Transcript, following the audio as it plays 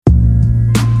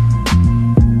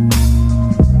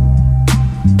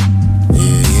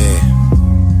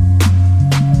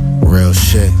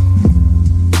shit.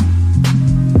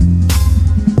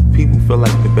 People feel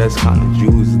like the best kind of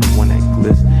Jews is the one that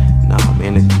glistens. Nah,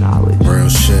 man, it's knowledge. Real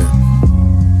shit.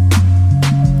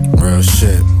 Real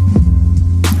shit.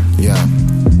 Yeah.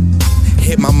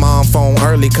 Hit my mom phone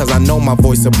early cause I know my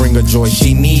voice will bring her joy.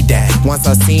 She need that. Once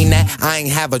I seen that, I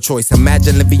ain't have a choice.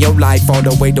 Imagine living your life all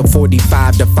the way to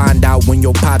 45 to find out when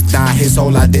your pop died, his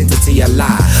whole identity a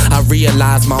lie. I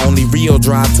realized my only real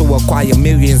drive to acquire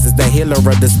millions is the healer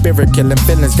of the spirit killing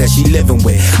feelings that she living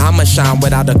with. I'ma shine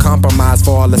without a compromise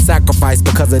for all the sacrifice.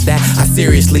 Because of that, I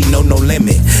seriously know no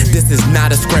limit. This is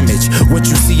not a scrimmage. What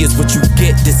you see is what you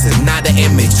get. This is not an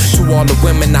image. To all the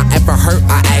women I ever hurt,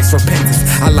 I ask repentance.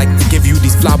 I like to give you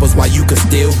these flowers while you can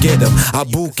still get them. A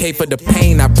bouquet for the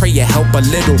pain, I pray you help a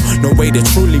little. No way to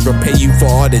truly repay you for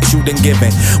all that you done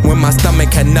given. When my stomach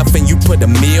had nothing, you put a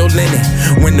meal in it.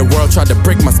 When the world tried to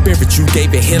break my spirit, you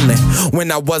gave it healing.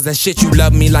 When I wasn't shit, you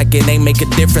loved me like it ain't make a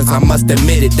difference. I must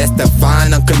admit it, that's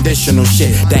divine, unconditional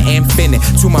shit. The infinite.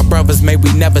 To my brothers, may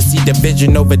we never see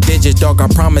division over digits. Dog, I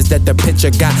promise that the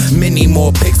picture got many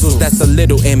more pixels. That's a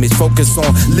little image. Focus on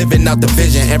living out the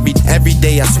vision. Every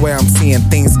day I swear I'm seeing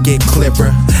things get clearer.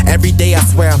 Every day I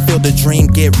swear I feel the dream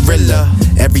get realer.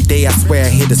 Every day I swear I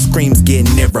hear the screams get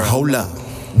nearer. Hold up,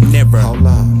 never. Hold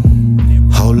up,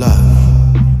 hold up,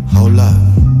 hold up,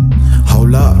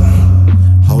 hold up,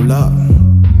 hold up.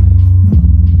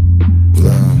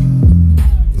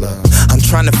 I'm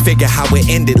trying to figure how it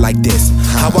ended like this.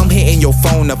 How I'm hitting your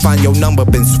phone to find your number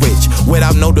been switched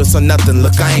without notice or nothing.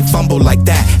 Look, I ain't fumbled like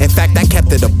that. In fact, I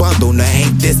kept it a bundle. Now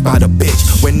ain't this about a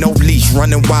bitch with no leash,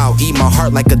 running wild, eat my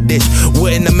heart like a dish.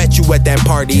 Wouldn't have met you at that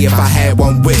party if I had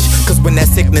one wish. Cause when that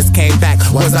sickness came back,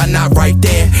 was I not right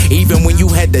there? Even when you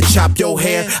had to chop your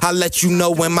hair, I let you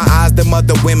know in my eyes them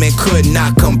other women could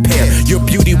not compare. Your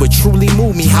beauty would truly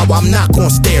move me. How I'm not gonna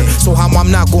stare, so how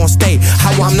I'm not gonna stay,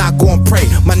 how I'm not gonna pray.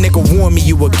 My nigga warned me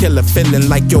you a killer, feeling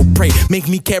like your prey. Make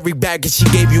me carry baggage she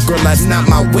gave you, girl, that's not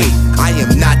my weight. I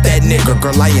am not that nigga,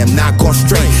 girl, I am not gon'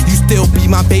 stray. You still be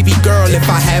my baby girl if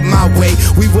I had my way.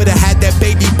 We would've had that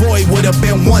baby boy, would've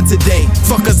been one today.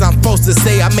 Fuck as I'm supposed to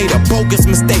say, I made a bogus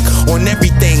mistake on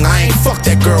everything. I ain't fuck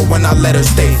that girl when I let her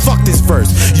stay. Fuck this verse,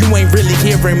 you ain't really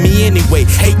hearing me anyway.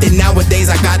 Hate that nowadays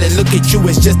I gotta look at you,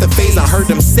 it's just a phase. I heard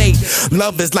them say,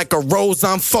 love is like a rose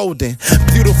unfolding,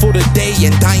 beautiful today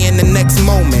and dying the next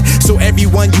moment. So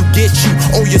everyone you get, you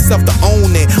owe yourself to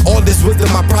own it. All this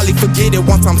wisdom, I probably forget it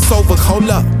once I'm sober. Hold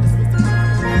up,